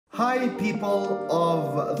Hi, people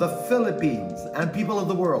of the Philippines and people of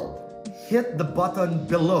the world. Hit the button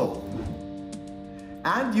below.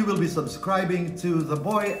 And you will be subscribing to the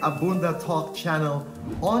Boy Abunda Talk channel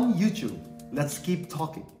on YouTube. Let's keep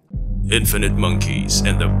talking. Infinite Monkeys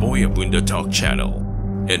and the Boy Abunda Talk channel,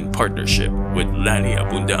 in partnership with Lani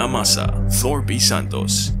Abunda Amasa, Thor B.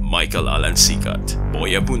 Santos, Michael Alan Sikat,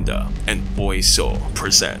 Boy Abunda, and Boy So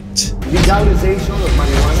present. Legalization of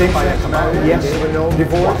marijuana, same-sex marriage, yes or no,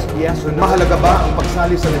 divorce, yes or no. Mahalaga ba ang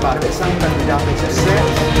pagsali sa debate? Isang kandidato sa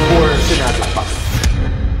Senate or Senado pa?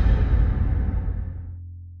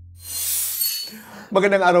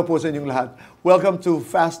 Magandang araw po sa inyong lahat. Welcome to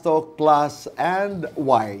Fast Talk Class and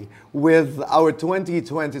Why with our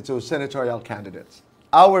 2022 Senatorial candidates.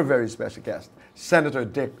 Our very special guest, Senator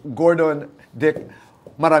Dick Gordon. Dick,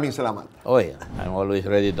 maraming salamat. Oy, I'm always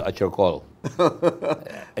ready to at your call.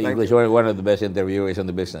 You guys were one of the best interviewers in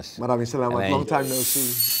the business. Maraming salamat. Long time no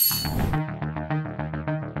see.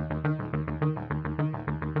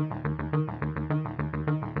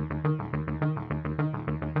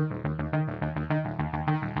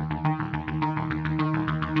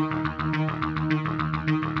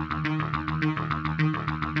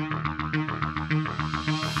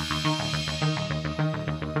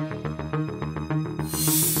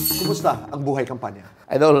 Kumusta ang buhay kampanya?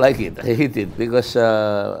 I don't like it. I hate it because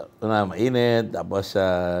mainit, tapos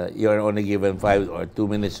you're only given 5 or 2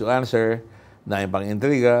 minutes to answer, na yung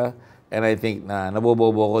pang-intriga, and I think na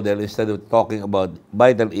nabobobo ko dahil instead of talking about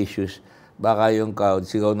vital issues, baka yung crowd,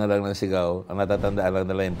 sigaw na lang ng sigaw, ang natatandaan lang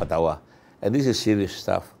nila yung patawa. And this is serious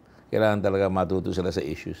stuff. Kailangan talaga matuto sila sa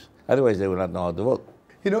issues. Otherwise, they will not know how to vote.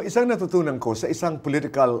 You know, isang natutunan ko sa isang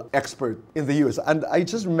political expert in the US, and I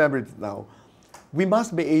just remembered it now, we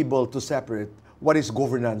must be able to separate what is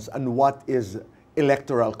governance and what is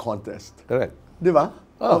electoral contest. Correct. Di ba?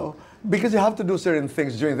 Oh. Because you have to do certain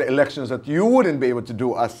things during the elections that you wouldn't be able to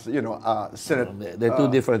do as, you know, Senate. They're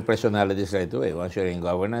two different personalities right away. Once you're in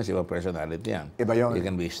governance, iba personality yan. Iba yun. You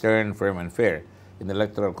can be stern, firm, and fair. In the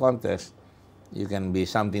electoral contest, you can be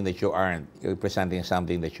something that you aren't. You're presenting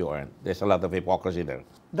something that you aren't. There's a lot of hypocrisy there.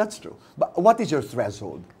 That's true. But what is your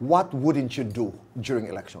threshold? What wouldn't you do during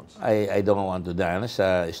elections? I don't want to dance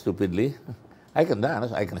stupidly. I can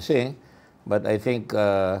dance, I can sing, but I think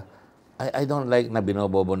I don't like na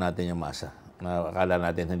binobobo natin yung masa. Na akala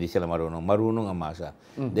natin hindi sila marunong. Marunong ang masa.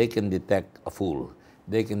 They can detect a fool.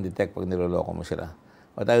 They can detect pag niloloko mo sila.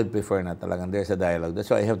 But I would prefer na talagang there's a dialogue. That's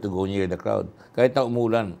why I have to go near the crowd. Kahit na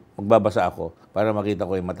umulan, magbabasa ako para makita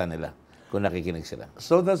ko yung mata nila kung nakikinig sila.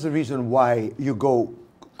 So that's the reason why you go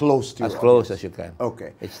close to as close as you can.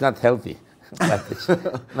 Okay. It's not healthy. But it's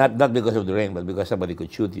not because of the rain, but because somebody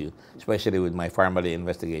could shoot you, especially with my family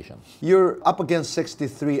investigation. You're up against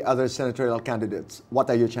 63 other senatorial candidates. What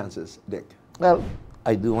are your chances, Dick? Well,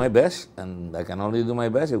 I do my best, and I can only do my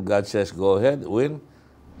best. If God says, go ahead, win,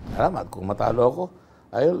 salamat. Kung matalo ako,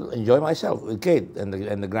 I'll enjoy myself with Kate and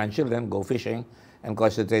the grandchildren, go fishing, and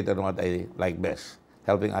concentrate on what I like best,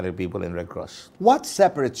 helping other people in Red Cross. What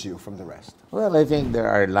separates you from the rest? Well, I think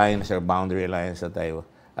there are lines or boundary lines that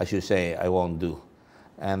as you say, I won't do.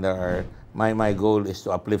 And there are, my goal is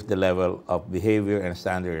to uplift the level of behavior and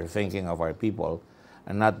standard of thinking of our people,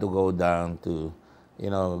 and not to go down to,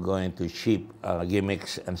 going to cheap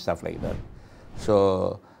gimmicks and stuff like that.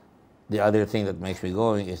 So the other thing that makes me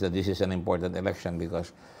going is that this is an important election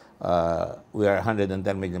because we are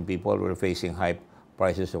 110 million people. We're facing high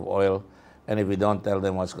prices of oil. And if we don't tell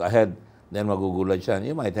them what's ahead, then magugulat siya.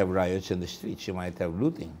 You might have riots in the streets. You might have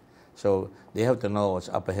looting. So they have to know what's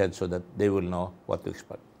up ahead so that they will know what to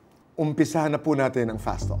expect. Umpisahan na po natin ang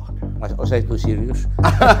Fast Talk. Was I too serious?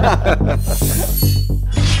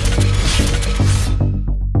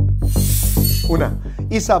 Una,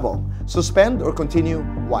 isabong. Suspend or continue?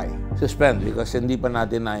 Why? Suspend because hindi pa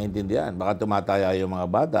natin naiintindihan. Baka tumataya yung mga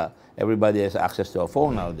bata. Everybody has access to a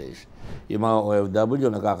phone nowadays. Yung mga OFW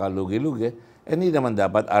nakakalugi-lugi, hindi naman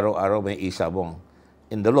dapat araw-araw may isabong.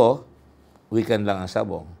 In the law, weekend lang ang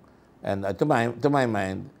sabong. And to my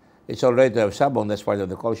mind, it's all right to have sabong. That's part of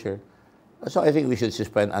the culture. So I think we should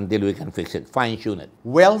suspend until we can fix it, fine-tune it.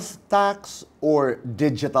 Wealth tax or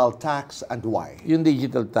digital tax, and why? Yung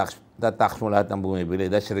digital tax, tax mo lahat ng bumibili,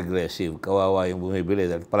 that's regressive. Kawawa yung bumibili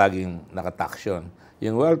dahil palaging nakatax yun.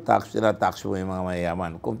 Yung wealth tax, tinatax mo yung mga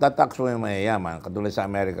mayayaman. Kung tatax mo yung mayayaman, katulad sa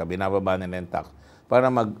Amerika, binababa nila yung tax para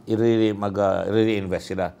mag-reinvest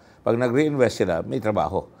sila. Pag nag-reinvest sila, may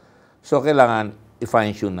trabaho. So kailangan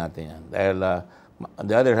i-fine-tune natin yan. Dahil on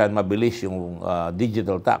the other hand, mabilis yung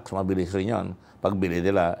digital tax, mabilis rin yun pagbili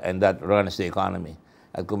nila, and that runs the economy.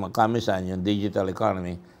 At kung magkamisan yung digital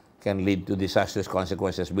economy can lead to disastrous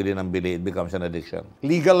consequences. Bili ng bili, it becomes an addiction.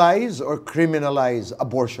 Legalize or criminalize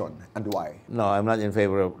abortion, and why? No, I'm not in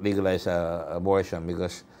favor of legalized abortion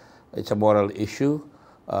because it's a moral issue.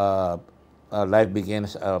 Life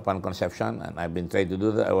begins upon conception, and I've been trying to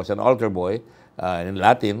do that. I was an altar boy in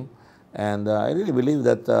Latin, and I really believe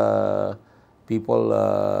that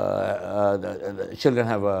children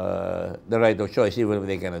have the right of choice, even if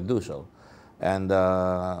they cannot do so. And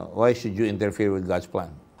why should you interfere with God's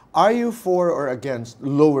plan? Are you for or against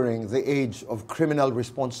lowering the age of criminal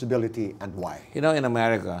responsibility, and why? You know, in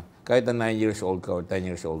America, kahit na 9 years old ka or 10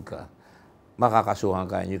 years old ka,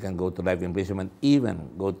 makakasuhan ka and you can go to life imprisonment,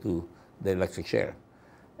 even go to the electric chair.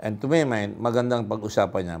 And to my mind, magandang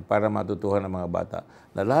pag-usapan niya para matutuhan ng mga bata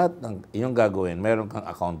na lahat ng iyong gagawin, meron kang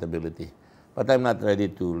accountability. But I'm not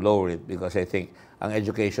ready to lower it because I think ang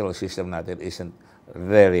educational system natin isn't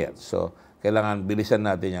there yet. So, kailangan bilisan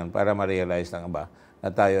natin yan para ma-realize ng iba na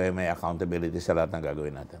tayo ay may accountability sa lahat ng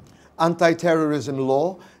gagawin natin. Anti-terrorism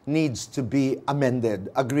law needs to be amended.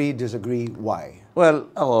 Agree, disagree, why? Well,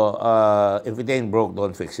 ako, if it ain't broke,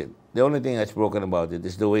 don't fix it. The only thing that's broken about it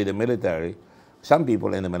is the way the military, some people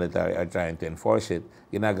in the military are trying to enforce it.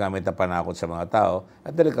 Ginagamit na panakot sa mga tao.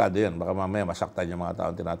 At delikado yan. Baka mamaya masaktan yung mga tao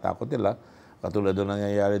tinatakot nila. Katulad doon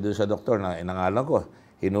nangyayari doon sa doktor na inangalan ko,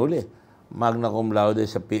 hinuli. Magna cum laude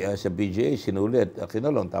sa PGA, sinuli at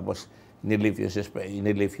kinulong. Tapos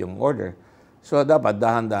nilift yung order. So dapat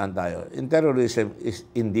dahan-dahan tayo. In terrorism is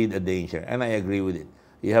indeed a danger, and I agree with it.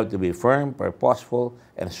 You have to be firm, purposeful,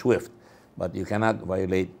 and swift, but you cannot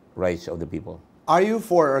violate rights of the people. Are you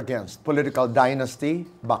for or against political dynasty?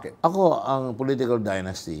 Bakit? Ako, ang political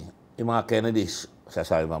dynasty, yung mga Kennedys,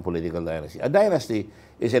 sasabi mga political dynasty. A dynasty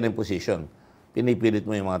is an imposition. Pinipilit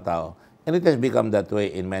mo yung mga tao. And it has become that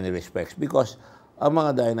way in many respects because ang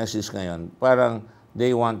mga dynasties ngayon, parang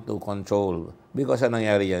they want to control. Because anong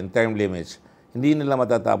nangyari yan, term limits, hindi nila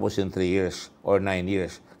matatapos in 3 years or 9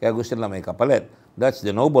 years. Kaya gusto nila may kapalit. That's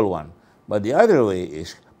the noble one. But the other way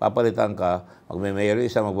is, papalitan ka, magme-mayor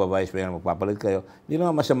isa, magba-vice mayor, magpapalit kayo. Hindi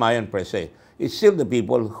naman masama yan per se. It's still the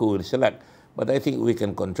people who will select. But I think we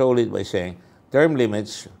can control it by saying, term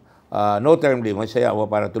limits, no term limits, kaya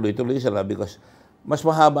para tuloy-tuloy sila because mas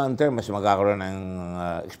mahaba ang term, mas magkakaroon ng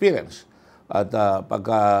experience. At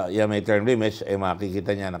pagka may term limits,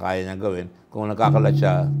 makikita niya na kaya niya gawin. Kung nakakalat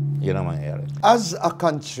siya, yun ang mangyayari. As a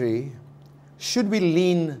country, should we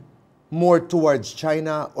lean more towards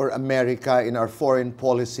China or America in our foreign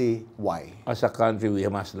policy? Why? As a country, we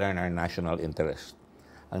must learn our national interest.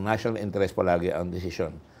 Ang national interest palagi ang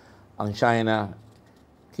desisyon. Ang China,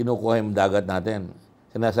 kinukuha yung dagat natin.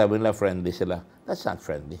 Sinasabi nila friendly sila. That's not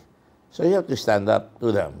friendly. So you have to stand up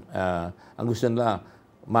to them. Ang gusto nila,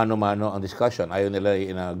 mano-mano ang discussion. Ayaw nila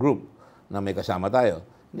in a group na may kasama tayo.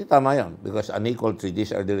 Hindi tama yun because unequal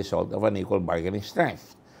treaties are the result of unequal bargaining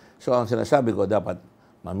strength. So ang sinasabi ko, dapat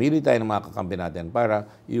mamili tayo ng mga kakampi natin para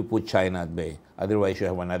you put China at bay. Otherwise, you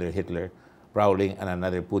have another Hitler prowling and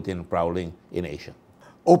another Putin prowling in Asia.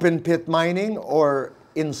 Open pit mining or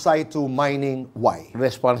in situ mining? Why?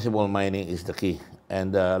 Responsible mining is the key.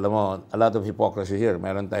 And alam mo, a lot of hypocrisy here.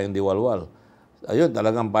 Meron tayong diwalwal. Ayun,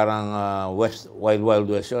 talagang parang wild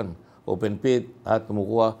west yun. Open pit, at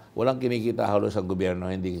tumukuha. Walang kinikita halos ang gobyerno.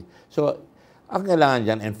 Hindi. So, ang kailangan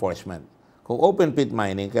dyan, enforcement. Kung open pit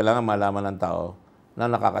mining, kailangan malaman ng tao na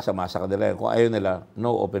nakakasama sa kanila. Kung ayaw nila,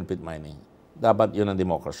 no open pit mining. Dapat yun ang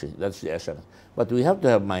democracy. That's the essence. But we have to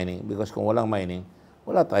have mining because kung walang mining,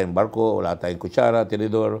 wala tayong barko, wala tayong kutsara,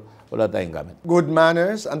 tinidor, wala tayong gamit. Good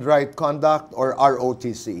manners and right conduct or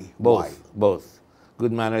ROTC? Both. Why? Both.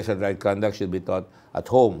 Good manners and right conduct should be taught at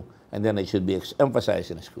home, and then it should be emphasized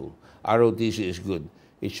in school. ROTC is good.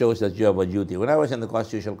 It shows that you have a duty. When I was in the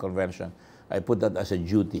Constitutional Convention, I put that as a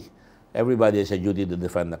duty. Everybody has a duty to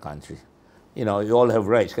defend the country. You know, you all have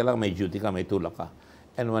rights. Kailangan may duty ka, may tulak ka.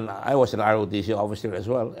 And when I was an ROTC officer as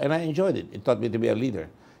well, and I enjoyed it. It taught me to be a leader.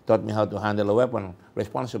 It taught me how to handle a weapon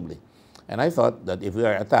responsibly. And I thought that if we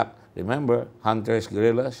are attacked, remember, hunters,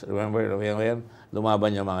 guerrillas, remember,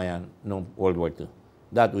 lumaban yung mga yan noong World War II.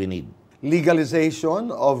 That we need.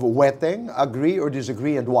 Legalization of wetting, agree or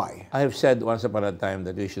disagree, and why? I have said once upon a time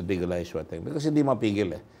that we should legalize wetting because hindi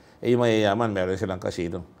mapigil eh. Yung mayayaman, meron silang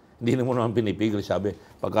casino. Hindi mo naman pinipigil, sabi,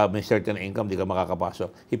 pagka may certain income, di ka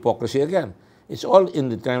makakapasok. Hypocrisy again. It's all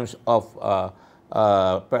in the terms of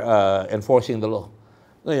enforcing the law.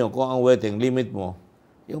 Ngayon, kung ang wetting, limit mo,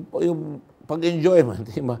 yung pag-enjoyment,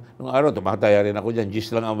 nung araw, tumataya rin ako dyan,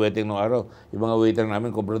 gis lang ang wetting nung araw. Yung mga waiter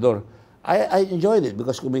namin, kobrador, I enjoyed it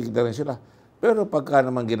because kumikita rin sila. Pero pagka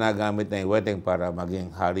naman ginagamit na yung wetting para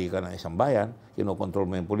maging hari ka ng isang bayan, kinokontrol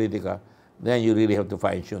mo yung politika, then you really have to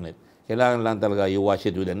fine-tune it. Kailangan lang talaga you watch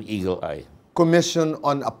it with an eagle eye. Commission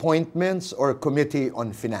on Appointments or Committee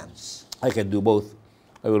on Finance? I can do both.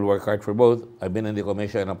 I will work hard for both. I've been in the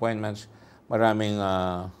Commission on Appointments. Maraming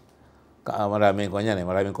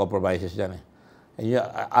maraming compromises dyan eh. And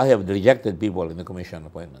I have rejected people in the Commission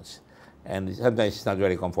on Appointments. And sometimes it's not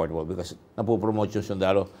very comfortable because napopromote yung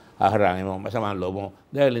sundalo, haharangin mo, masama ang loob mo,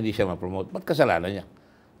 dahil hindi siya ma-promote. Ba't kasalanan niya?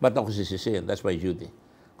 Ba't ako sisisihin? That's my duty.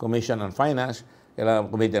 Commission on Finance,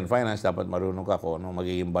 kailangan Committee on Finance, dapat marunong ka kung anong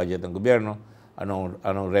magiging budget ng gobyerno,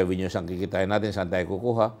 anong revenues ang kikitain natin, saan tayo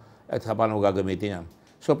kukuha, at paano gagamitin yan.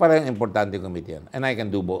 So parang importante yung committee yan. And I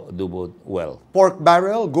can do both well. Pork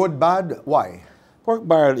barrel, good, bad, why? Pork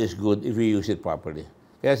barrel is good if you use it properly.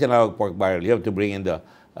 Kaya sinawag pork barrel, you have to bring in the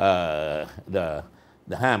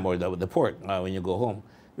ham or the pork when you go home.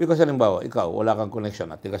 Because halimbawa, ikaw, wala kang connection,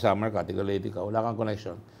 at tiga-summer ka, tiga-lady ka, wala kang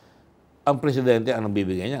connection. Ang presidente, anong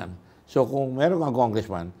bibigyan niyan? So kung meron kang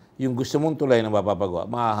congressman, yung gusto mong tulay na mapapagawa,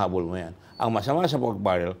 mahahabol mo yan. Ang masama sa pork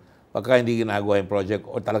barrel, pagka hindi ginagawa yung project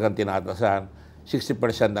o talagang tinatasahan,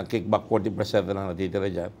 60% ang kickback, 40% na lang natitira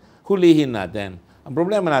dyan, hulihin natin. Ang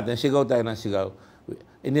problema natin, sigaw tayo ng sigaw,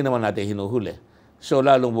 hindi naman natin hinuhuli. So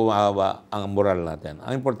lalong bumaba ang moral natin.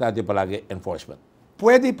 Ang importante palagi, enforcement.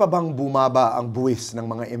 Pwede pa bang bumaba ang buwis ng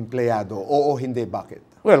mga empleyado? Oo, hindi, bakit?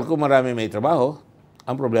 Well, kung marami may trabaho,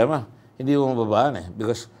 ang problema, hindi mo mababaan eh.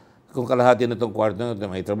 Because kung kalahati na itong kwarto na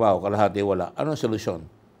may trabaho, kalahati wala, anong solusyon?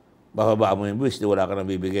 Bababa mo yung buwis, di wala ka nang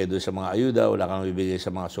bibigay doon sa mga ayuda, wala ka nang bibigay sa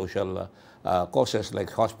mga social causes like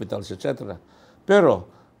hospitals, etc. Pero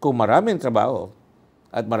kung maraming trabaho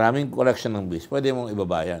at maraming collection ng buwis, pwede mong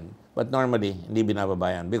ibabayan. But normally, hindi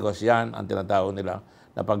binababayan because yan ang tinatawag nila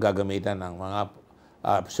na paggagamitan ng mga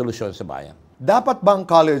solusyon sa bayan. Dapat bang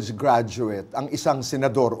college graduate ang isang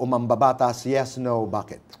senador o mambabatas? Yes, no,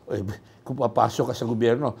 bakit? Kung papasok ka sa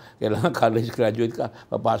gobyerno, kailangan college graduate ka.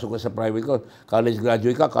 Papasok ka sa private college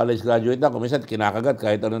graduate na. Kung minsan, kinakagat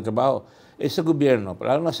kahit anong trabaho. Sa gobyerno,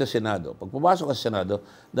 lalo na sa Senado, pag papasok ka sa Senado,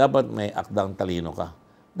 dapat may akdang talino ka.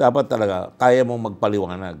 Dapat talaga, kaya mong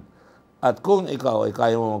magpaliwanag. At kung ikaw ay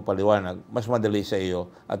kaya mong magpaliwanag, mas madali sa iyo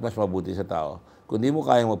at mas mabuti sa tao. Kung di mo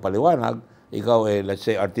kaya magpaliwanag, ikaw let's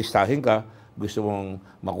say, artistahin ka, gusto mong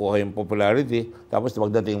makuha yung popularity, tapos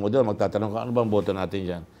pagdating mo doon, magtatanong ka, ano bang boto natin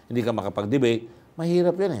dyan? Hindi ka makapag-debate,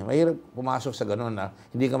 mahirap yan eh. Mahirap pumasok sa gano'n na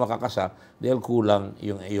hindi ka makakasa dahil kulang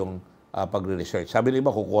yung iyong pagre-research. Sabi ng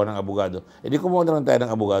iba, kukuha ng abogado. Hindi kumuha na lang tayo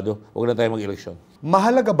ng abogado, huwag na tayo mag-eleksyon.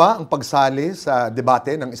 Mahalaga ba ang pagsali sa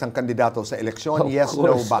debate ng isang kandidato sa eleksyon? Yes,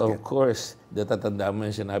 no, bakit? Of course. Tatandaan mo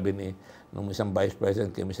yung sinabi ng isang vice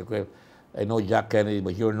president kay Mr. Quayle, I know Jack Kennedy,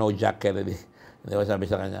 but you're no Jack Kennedy. Hindi ba sabi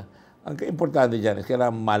sa kanya? Ang importante dyan is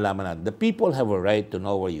kailangan malaman natin. The people have a right to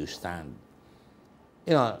know where you stand.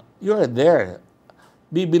 You know, you're there.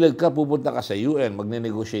 Bibilad ka, pupunta ka sa UN,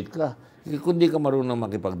 magne-negotiate ka. Kung di ka marunong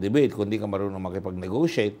makipag-debate, kung di ka marunong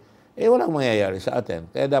makipag-negotiate, walang mangyayari sa atin.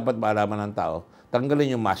 Kaya dapat malaman ng tao,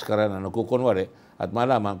 tanggalin yung maskara na nagkukunwari at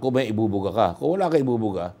malaman kung may ibubuga ka. Kung wala ka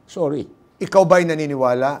ibubuga, sorry. Ikaw ba'y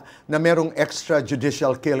naniniwala na merong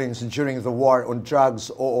extrajudicial killings during the war on drugs?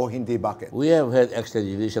 Oo, hindi, bakit? We have had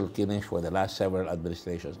extrajudicial killings for the last several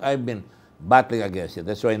administrations. I've been battling against it.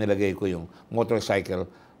 That's why nilagay ko yung motorcycle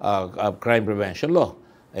crime prevention law.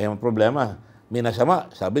 Ang problema, minasama,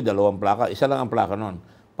 sabi 2 plaka, isa lang ang plaka nun.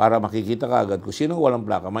 Para makikita ka agad kung sino walang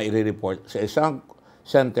plaka, may i-report sa isang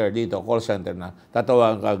center dito, call center na,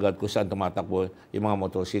 tatawagan ka agad kung saan tumatakbo yung mga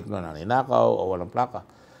motorsiklo na ninakaw o walang plaka.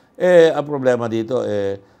 Ang problema dito,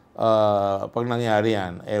 pag nangyari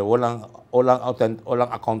yan, walang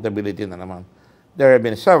accountability na naman. There have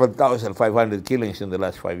been 7,500 killings in the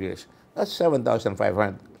last 5 years. That's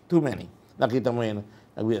 7,500. Too many. Nakita mo yun,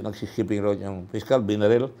 nagsishipping road yung fiscal,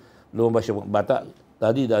 binaril, lumabas yung bata,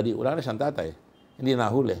 daddy, wala na siyang tatay. Hindi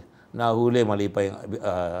nahuli. Nahuli, mali pa yung...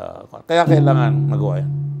 kaya kailangan magawa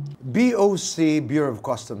yan. BOC, Bureau of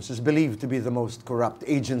Customs, is believed to be the most corrupt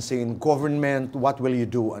agency in government. What will you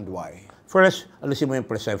do and why? First, alisin mo yung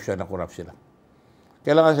perception na corrupt sila.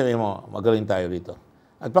 Kailangan sabihin mo, magaling tayo dito.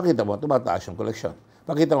 At pakita mo, tumataas yung collection.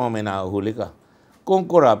 Pakita mo may nahuhuli ka. Kung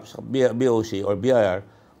corrupt sa BOC or BIR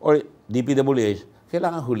or DPWH,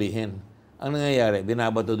 kailangan hulihin. Ang nangyayari,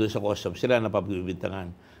 binabato doon sa customs, sila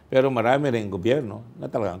napapibintangan. Pero marami rin gobyerno na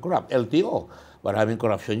talagang corrupt. LTO, maraming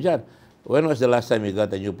corruption dyan. When was the last time you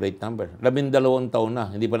got a new plate number? 12 taon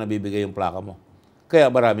na, hindi pa nabibigay yung plaka mo.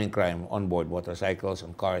 Kaya maraming crime on board motorcycles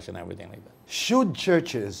and cars and everything like that. Should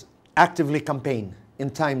churches actively campaign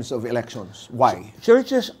in times of elections? Why?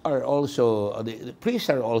 Churches are also, the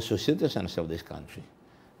priests are also citizens of this country.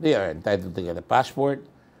 They are entitled to get a passport,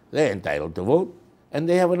 they are entitled to vote, and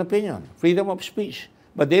they have an opinion, freedom of speech.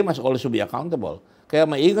 But they must also be accountable. Kaya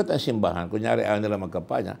maingat ang simbahan, kunyari ayaw nila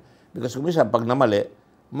magkampanya, because kung minsan, pag namali,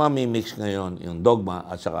 mamimix ngayon yung dogma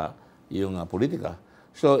at saka yung politika.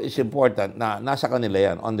 So it's important na nasa kanila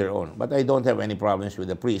yan, on their own. But I don't have any problems with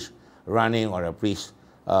a priest running or a priest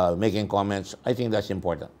making comments. I think that's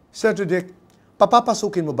important. Senator Dick,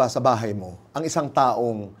 papapasukin mo ba sa bahay mo ang isang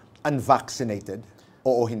taong unvaccinated?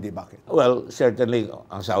 Oo, hindi, bakit? Well, certainly,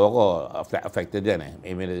 ang sawa ko, affected yan eh.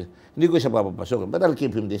 I mean, hindi ko siya papapasukin, but I'll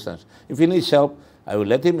keep him distance. If he needs help, I will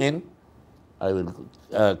let him in. I will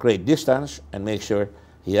create distance and make sure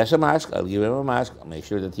he has a mask. I'll give him a mask. I'll make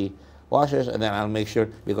sure that he washes, and then I'll make sure,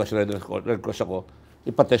 because Red Cross ako,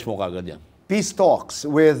 ipatest mo kagad yan. Peace talks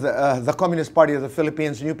with the Communist Party of the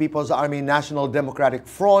Philippines, New People's Army, National Democratic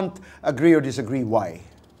Front. Agree or disagree? Why?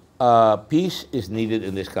 Peace is needed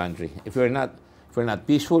in this country. If we're not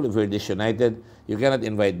peaceful, if we're disunited, you cannot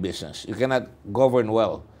invite business. You cannot govern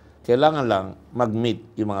well. Kailangan lang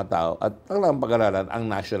mag-meet yung mga tao at kailangan pag-aralan ang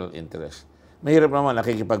national interest. Mahirap naman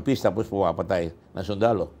nakikipag-peace tapos pumapatay na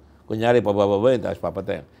sundalo. Kunyari, pabababayin tapos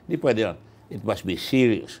papatayin. Hindi pwede yun. It must be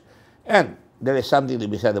serious. And there is something to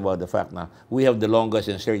be said about the fact na we have the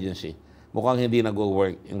longest insurgency. Mukhang hindi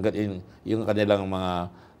nag-work yung kanilang mga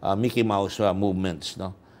Mickey Mouse movements.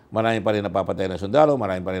 No? Marami pa rin napapatay na sundalo,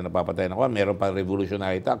 marami pa rin napapatay na kwan, meron pa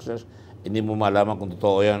revolutionary taxes. Hindi mo malaman kung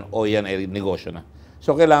totoo yan o yan ay negosyo na.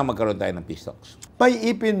 So, kailangan magkaroon tayo ng peace talks. May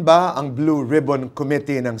ipin ba ang Blue Ribbon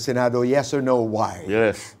Committee ng Senado? Yes or no? Why?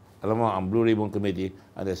 Yes. Alam mo, ang Blue Ribbon Committee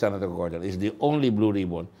at the Senatorial is the only Blue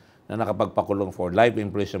Ribbon na nakapagpakulong for life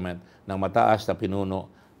imprisonment ng mataas na pinuno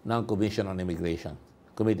ng Commission on Immigration.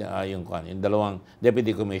 Committee, yung dalawang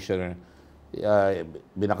deputy commissioner,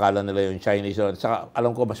 binakalan nila yung Chinese. Saka,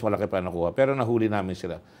 alam ko, mas malaki pa nakuha. Pero nahuli namin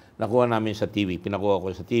sila. Nakuha namin sa TV. Pinakuha ko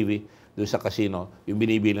sa TV, doon sa casino. Yung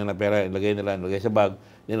binibilang na pera, ilagay sa bag,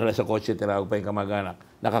 dinala sa kotse, tinawag pa yung kamag-anak.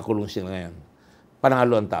 Nakakulong sila ngayon.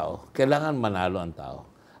 Panalo ang tao. Kailangan manalo ang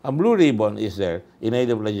tao. Ang Blue Ribbon is there in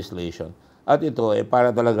aid of legislation. At ito,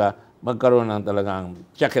 para talaga magkaroon ng talagang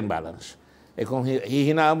check and balance. Kung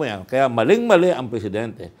hihinaan mo yan, kaya maling-mali ang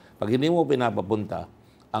presidente pag hindi mo pinapapunta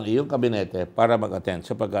ang iyong kabinete para mag-attend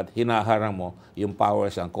sapagkat hinaharang mo yung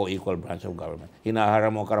powers ng co-equal branch of government.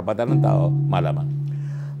 Hinaharang mo ang karapatan ng tao, malaman.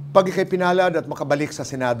 Pag ikay pinalad at makabalik sa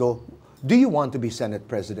Senado, do you want to be Senate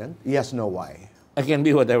President? Yes, no, why? I can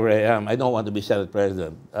be whatever I am. I don't want to be Senate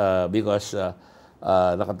President because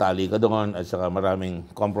nakatali ka doon at saka maraming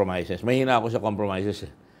compromises. Mahina ako sa compromises.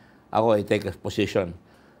 Ako, I take a position.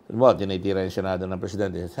 Tinitira yung Senado ng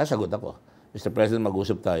Presidente. Sasagot ako. Mr. President,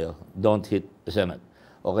 mag-usap tayo. Don't hit the Senate.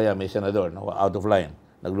 O kaya may senador out of line,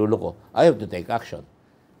 nagluloko. I have to take action.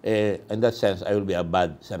 In that sense, I will be a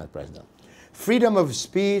bad Senate President. Freedom of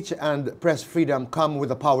speech and press freedom come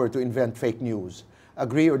with the power to invent fake news.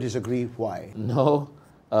 Agree or disagree? Why? No.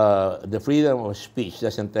 The freedom of speech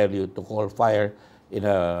doesn't tell you to call fire in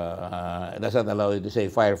doesn't allow you to say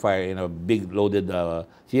fire in a big loaded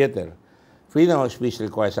theater. Freedom of speech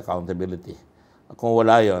requires accountability. Kung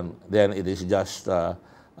wala yon, then it is just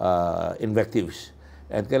invectives.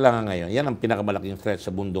 And kailangan ngayon, yan ang pinakamalaking threat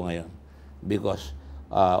sa mundo ngayon. Because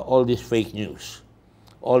all this fake news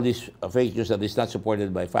that is not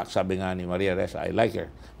supported by facts, sabi nga ni Maria Ressa, I like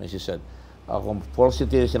her, when she said, kung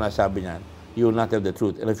falsity yung sinasabi niyan, you will not have the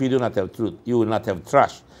truth. And if you do not have truth, you will not have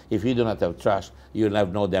trust. If you do not have trust, you will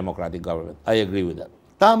have no democratic government. I agree with that.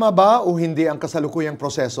 Tama ba o hindi ang kasalukuyang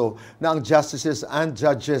proseso na ang justices and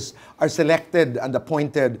judges are selected and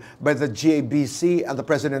appointed by the GABC and the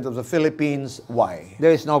President of the Philippines? Why?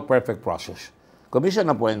 There is no perfect process. Commission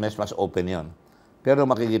appointments mas open yon. Pero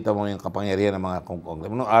makikita mo yung kapangyarihan ng mga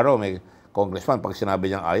congressman. Noong araw, may congressman, pag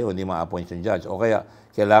sinabi niyang ayaw, hindi ma-appoint yung judge. O kaya,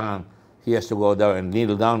 kailangan he has to go down and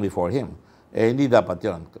kneel down before him. Hindi dapat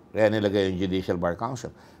yon. Kaya nilagay yung Judicial Bar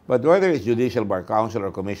Council. But whether it's Judicial Bar Council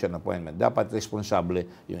or Commission appointment, dapat responsable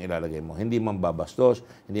yung ilalagay mo. Hindi mambabastos,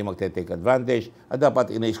 hindi magte-take advantage, at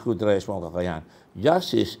dapat ina-scrutinize mo ang kakayahan.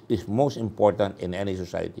 Justice is most important in any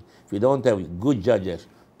society. If you don't have good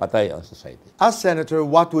judges, patay ang society. As Senator,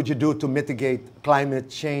 what would you do to mitigate climate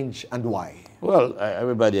change and why? Well,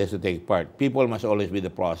 everybody has to take part. People must always be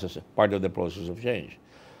part of the process of change.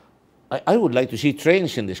 I would like to see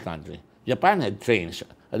trains in this country. Japan had trains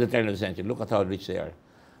at the turn of the century. Look at how rich they are.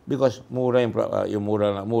 Because mura yung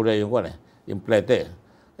plete.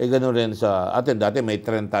 Ganoon rin sa atin. Dati may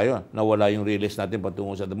tren tayo. Nawala yung release natin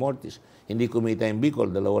patungo sa Mortis. Hindi kumita yung Bicol,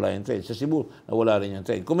 nawala yung train. Sa Cebu, nawala rin yung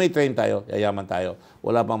train. Kung may train tayo, yayaman tayo,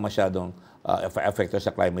 wala pang masyadong effect sa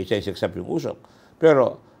climate change except yung usok.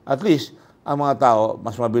 Pero at least, ang mga tao,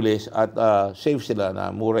 mas mabilis at safe sila na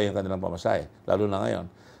mura yung kanilang pamasahe. Lalo na ngayon.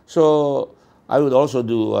 So, I would also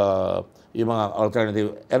do yung mga alternative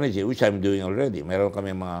energy, which I'm doing already. Meron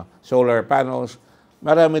kami mga solar panels,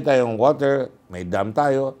 marami tayong water, may dam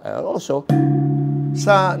tayo. Also,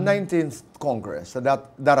 Sa 19th Congress, sa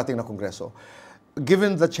darating na Kongreso,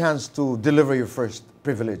 given the chance to deliver your first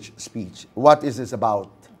privilege speech, what is this about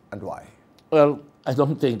and why? well, I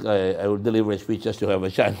don't think I will deliver a speech just to have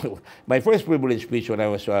a chance. My first privilege speech when I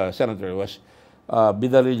was senator was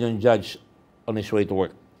bidalin yung judge on his way to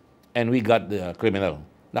work. And we got the criminal,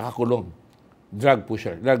 nakakulong, drug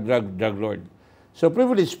pusher, drug lord. So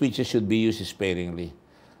privilege speeches should be used sparingly.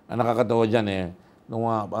 Ang nakakatawa dyan nung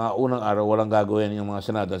mga unang araw, walang gagawin yung mga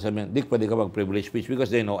senador. Sabihin, Dick, pwede ka mag-privilege speech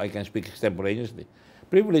because they know I can speak extemporaneously.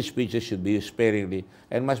 Privilege speeches should be used sparingly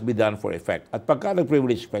and must be done for effect. At pagka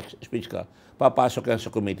nag-privilege speech ka, papasok yan sa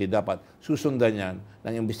committee, dapat susundan yan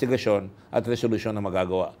ng investigasyon at resolusyon na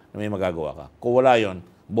may magagawa ka. Kung wala yon,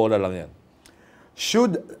 bola lang yan.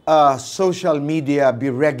 Should social media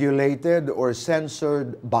be regulated or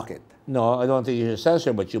censored? Bakit? No, I don't think you should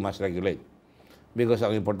censor, but you must regulate. Because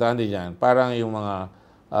ang importante dyan, parang yung mga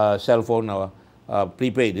cellphone na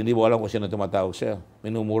prepaid, hindi mo alam kung sino tumatawag sa'yo.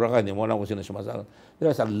 Minumura ka, hindi mo alam kung sino sumasagot.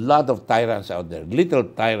 There's a lot of tyrants out there, little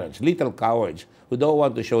tyrants, little cowards who don't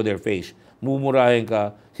want to show their face. Mumurahin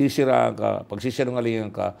ka, sisiraan ka,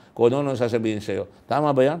 pagsisinungalingan ka, kung ano sasabihin sa'yo.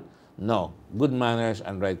 Tama ba yan? No. Good manners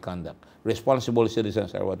and right conduct. Responsible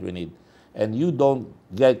citizens are what we need. And you don't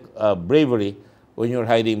get bravery when you're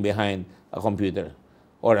hiding behind a computer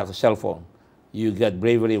or a cell phone. You get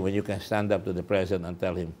bravery when you can stand up to the president and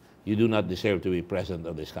tell him, you do not deserve to be president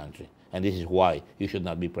of this country. And this is why you should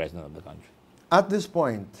not be president of the country. At this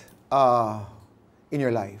point in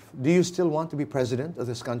your life, do you still want to be president of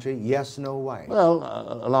this country? Yes, no, why? Well,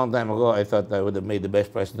 a long time ago, I thought I would have made the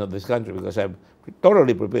best president of this country because I'm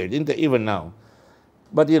totally prepared, even now.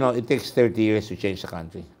 But, it takes 30 years to change the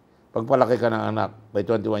country. Pag palaki ka ng anak, by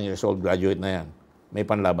 21 years old, graduate na yan. May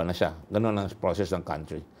panlaban na siya. Ganun ang process ng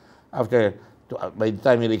country. By the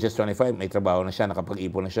time he reaches 25, may trabaho na siya,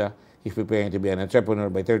 nakapag-ipon na siya. He's preparing to be an entrepreneur.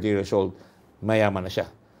 By 30 years old, mayaman na siya.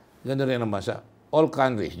 Ganun rin ang bansa. All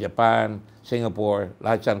countries, Japan, Singapore,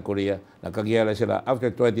 lahat yan, Korea, nagkagiyala sila.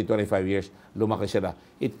 After 20, 25 years, lumaki sila.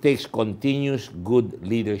 It takes continuous good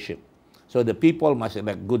leadership. So the people must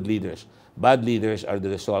elect good leaders. Bad leaders are the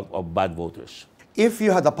result of bad voters. If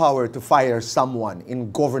you had the power to fire someone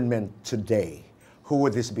in government today, who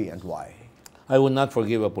would this be and why? I would not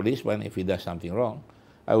forgive a policeman if he does something wrong.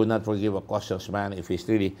 I would not forgive a customs man if he's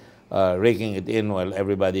really raking it in while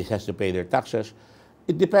everybody has to pay their taxes.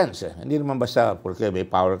 It depends. Hindi naman basta porque may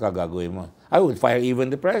power ka, gagawin mo. I would fire even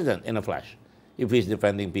the president in a flash if he's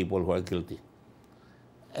defending people who are guilty.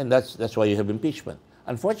 And that's why you have impeachment.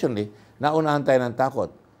 Unfortunately, naunahan tayo ng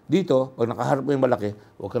takot. Dito, pag nakaharap mo yung malaki,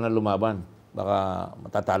 huwag ka na lumaban. Baka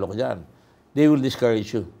matatalo ka dyan. They will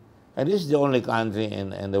discourage you. And this is the only country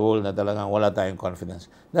in the world na talagang wala tayong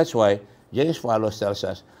confidence. That's why James Follows tells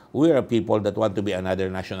us, we are people that want to be another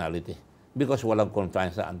nationality because walang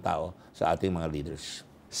konfiansa ang tao sa ating mga leaders.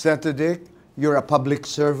 Senator Dick, you're a public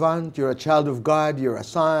servant, you're a child of God, you're a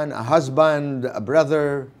son, a husband, a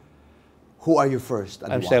brother. Who are you first?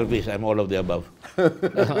 And I'm why? selfish. I'm all of the above.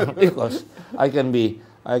 Because I can be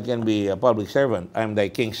a public servant. I'm thy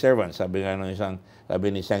king's servant, sabi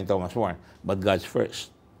ni St. Thomas More. But God's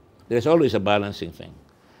first. There's always a balancing thing.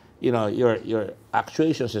 Your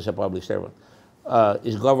actuations as a public servant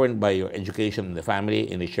is governed by your education in the family,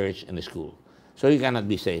 in the church, in the school. So you cannot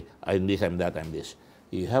say, I'm this, I'm that, I'm this.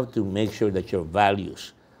 You have to make sure that your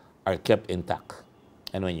values are kept intact.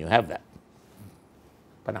 And when you have that,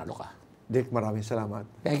 panalo ka. Dick, maraming salamat.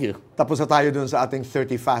 Thank you. Tapos na tayo dun sa ating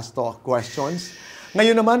 30 Fast Talk questions.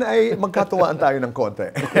 Ngayon naman ay magkatuwaan tayo ng konti.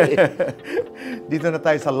 Dito na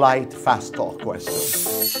tayo sa light Fast Talk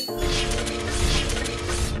questions.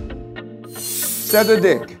 Senator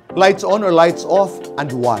Dick, lights on or lights off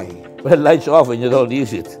and why? Well, lights off and you don't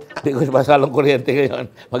use it. Because masalong kuryente ngayon,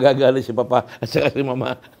 magagalit si Papa at saka si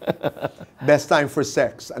Mama. Best time for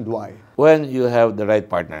sex and why? When you have the right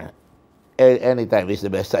partner, anytime is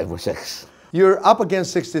the best time for sex. You're up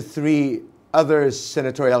against 63 other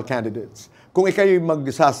senatorial candidates. Kung ikaw'y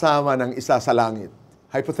magsasama ng isa sa langit,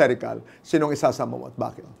 hypothetical, sinong isasama mo at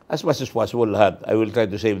bakit? As much as possible, lahat. I will try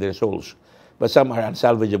to save their souls. But some are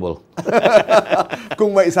unsalvageable.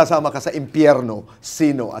 Kung may isasama ka sa impyerno,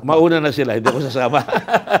 sino at Mauna na sila, hindi ko sasama.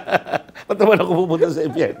 Ba't naman ako pupunta sa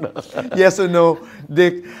impyerno? Yes or no,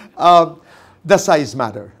 Dick? Does size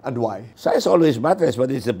matter and why? Size always matters,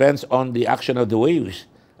 but it depends on the action of the waves.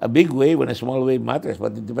 A big wave and a small wave matters,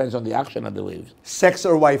 but it depends on the action of the waves. Sex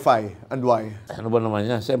or Wi-Fi and why? Ano ba naman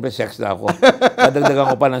yan? Siyempre sex na ako. Dadagdagan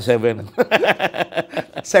ko pa ng 7.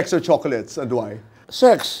 Sex or chocolates, and why?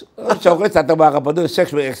 Sex. Chocolate, tataba ka pa doon.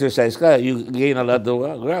 Sex, may exercise ka. You gain a lot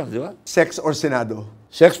of grams, di ba? Sex or Senado?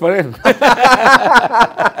 Sex pa rin.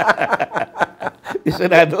 Yung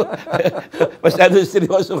Senado. Masyado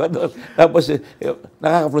seryoso ka doon. Tapos,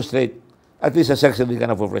 nakaka-frustrate. At least sa sex, hindi ka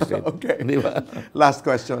na-frustrate. Okay. Di ba? Last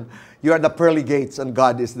question. You are the pearly gates and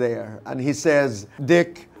God is there. And He says,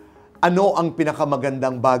 Dick, ano ang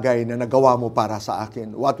pinakamagandang bagay na nagawa mo para sa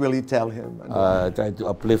akin? What will you tell Him? Try to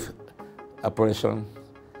uplift a person,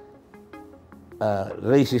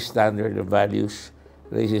 raise his standard of values,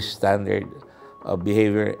 raise his standard of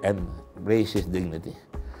behavior, and raise his dignity.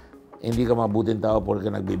 Hindi ka mabuting tao porque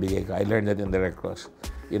nagbibigay ka. I learned that in the Red Cross.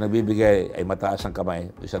 Yung nagbibigay ay mataas ang kamay,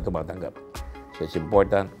 isa tumatanggap. So it's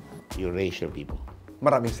important you raise your people.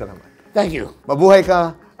 Maraming salamat. Thank you. Mabuhay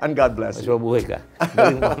ka and God bless Mas you. mabuhay ka.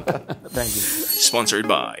 Thank you. Sponsored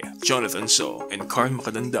by Jonathan So and Carl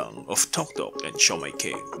Makadandang of Tok Tok and Siomai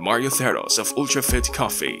King, Mario Theros of Ultra Fit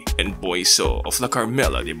Coffee, and Boy So of La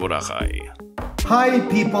Carmela de Boracay. Hi,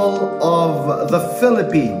 people of the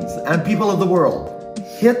Philippines and people of the world.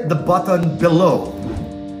 Hit the button below.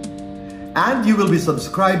 And you will be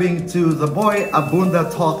subscribing to the Boy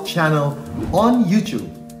Abunda Talk channel on YouTube.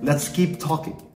 Let's keep talking.